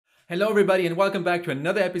Hello everybody and welcome back to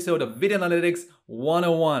another episode of Video Analytics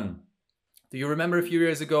 101. Do you remember a few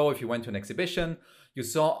years ago, if you went to an exhibition, you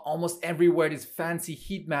saw almost everywhere these fancy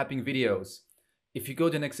heat mapping videos. If you go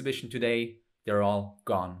to an exhibition today, they're all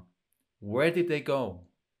gone. Where did they go?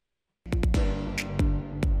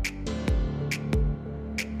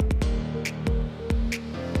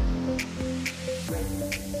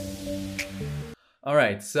 All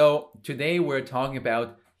right, so today we're talking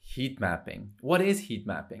about heat mapping. What is heat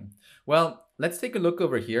mapping? Well, let's take a look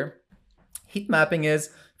over here. Heat mapping is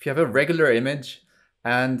if you have a regular image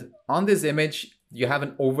and on this image, you have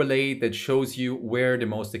an overlay that shows you where the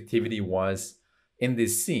most activity was in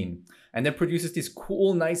this scene. And that produces these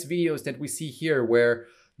cool, nice videos that we see here where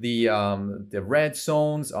the red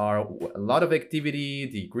zones are a lot of activity,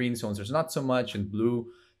 the green zones there's not so much, and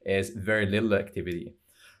blue is very little activity.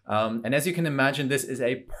 And as you can imagine, this is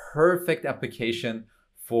a perfect application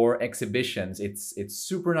for exhibitions. It's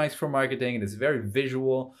super nice for marketing. It is very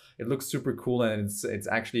visual. It looks super cool, and it's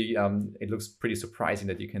actually it looks pretty surprising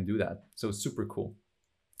that you can do that. So super cool.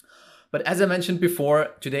 But as I mentioned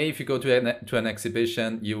before, today if you go to an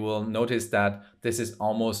exhibition, you will notice that this is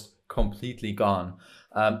almost completely gone.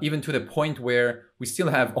 Even to the point where we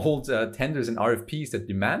still have old tenders and RFPs that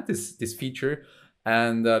demand this feature,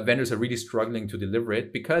 and vendors are really struggling to deliver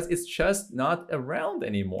it because it's just not around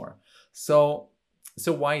anymore. So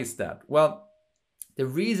why is that? Well, the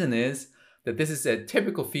reason is that this is a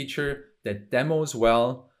typical feature that demos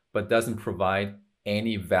well, but doesn't provide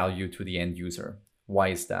any value to the end user. Why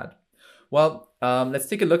is that? Well, let's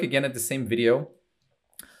take a look again at the same video.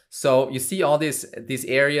 So you see all these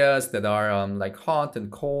areas that are like hot and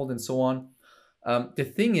cold and so on. The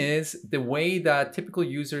thing is, the way that typical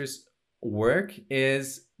users work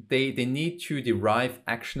is they need to derive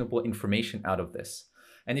actionable information out of this.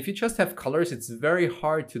 And if you just have colors, it's very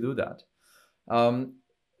hard to do that.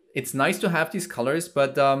 It's nice to have these colors,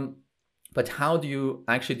 but how do you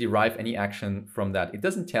actually derive any action from that? It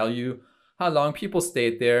doesn't tell you how long people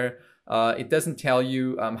stayed there. It doesn't tell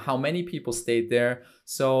you how many people stayed there.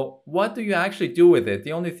 So what do you actually do with it?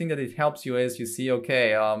 The only thing that it helps you is you see,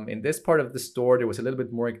 okay, in this part of the store, there was a little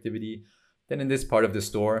bit more activity than in this part of the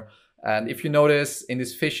store. And if you notice in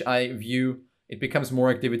this fisheye view, it becomes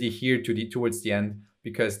more activity here towards the end,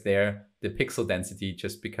 because there the pixel density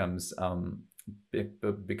just becomes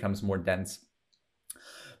more dense.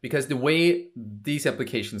 Because the way these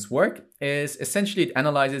applications work is essentially it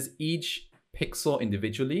analyzes each pixel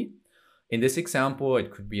individually. In this example, it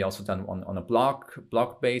could be also done on a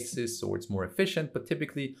block basis, so it's more efficient, but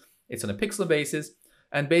typically it's on a pixel basis.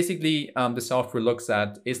 And basically the software looks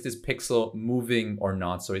at, is this pixel moving or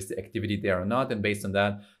not? So is the activity there or not? And based on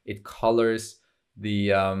that, it colors the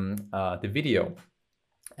video.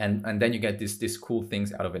 And then you get these cool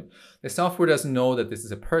things out of it. The software doesn't know that this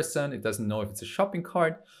is a person. It doesn't know if it's a shopping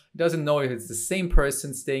cart. It doesn't know if it's the same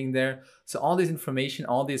person staying there. So all this information,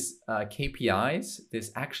 all these KPIs,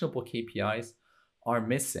 these actionable KPIs are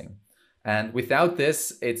missing. And without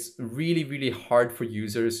this, it's really, really hard for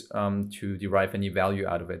users to derive any value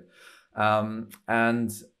out of it.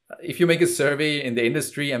 And if you make a survey in the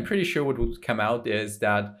industry, I'm pretty sure what would come out is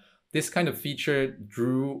that this kind of feature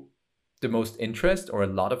drew the most interest or a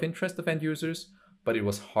lot of interest of end users, but it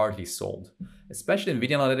was hardly sold. Especially in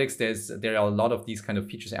video analytics, there are a lot of these kind of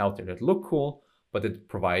features out there that look cool, but that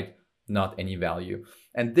provide not any value.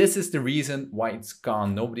 And this is the reason why it's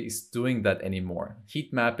gone. Nobody is doing that anymore.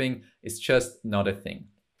 Heat mapping is just not a thing.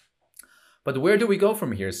 But where do we go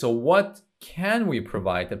from here? So what can we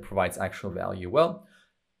provide that provides actual value? Well,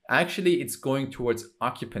 actually it's going towards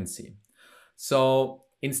occupancy. So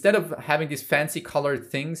instead of having these fancy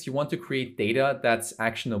colored things, you want to create data that's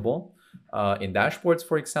actionable in dashboards,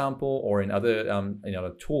 for example, or in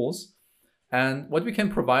other tools. And what we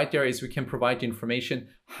can provide there is we can provide the information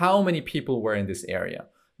how many people were in this area.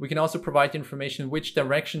 We can also provide information which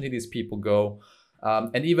direction did these people go,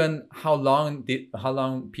 and even how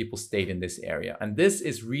long people stayed in this area. And this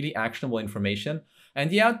is really actionable information.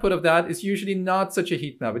 And the output of that is usually not such a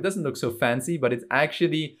heat map. It doesn't look so fancy, but it's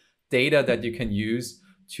actually data that you can use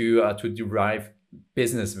to derive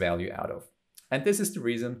business value out of. And this is the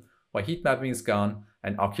reason why heat mapping is gone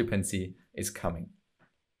and occupancy is coming.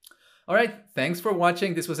 All right, thanks for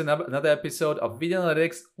watching. This was another episode of Video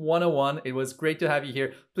Analytics 101. It was great to have you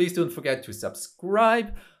here. Please don't forget to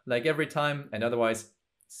subscribe like every time, and otherwise,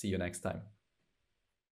 see you next time.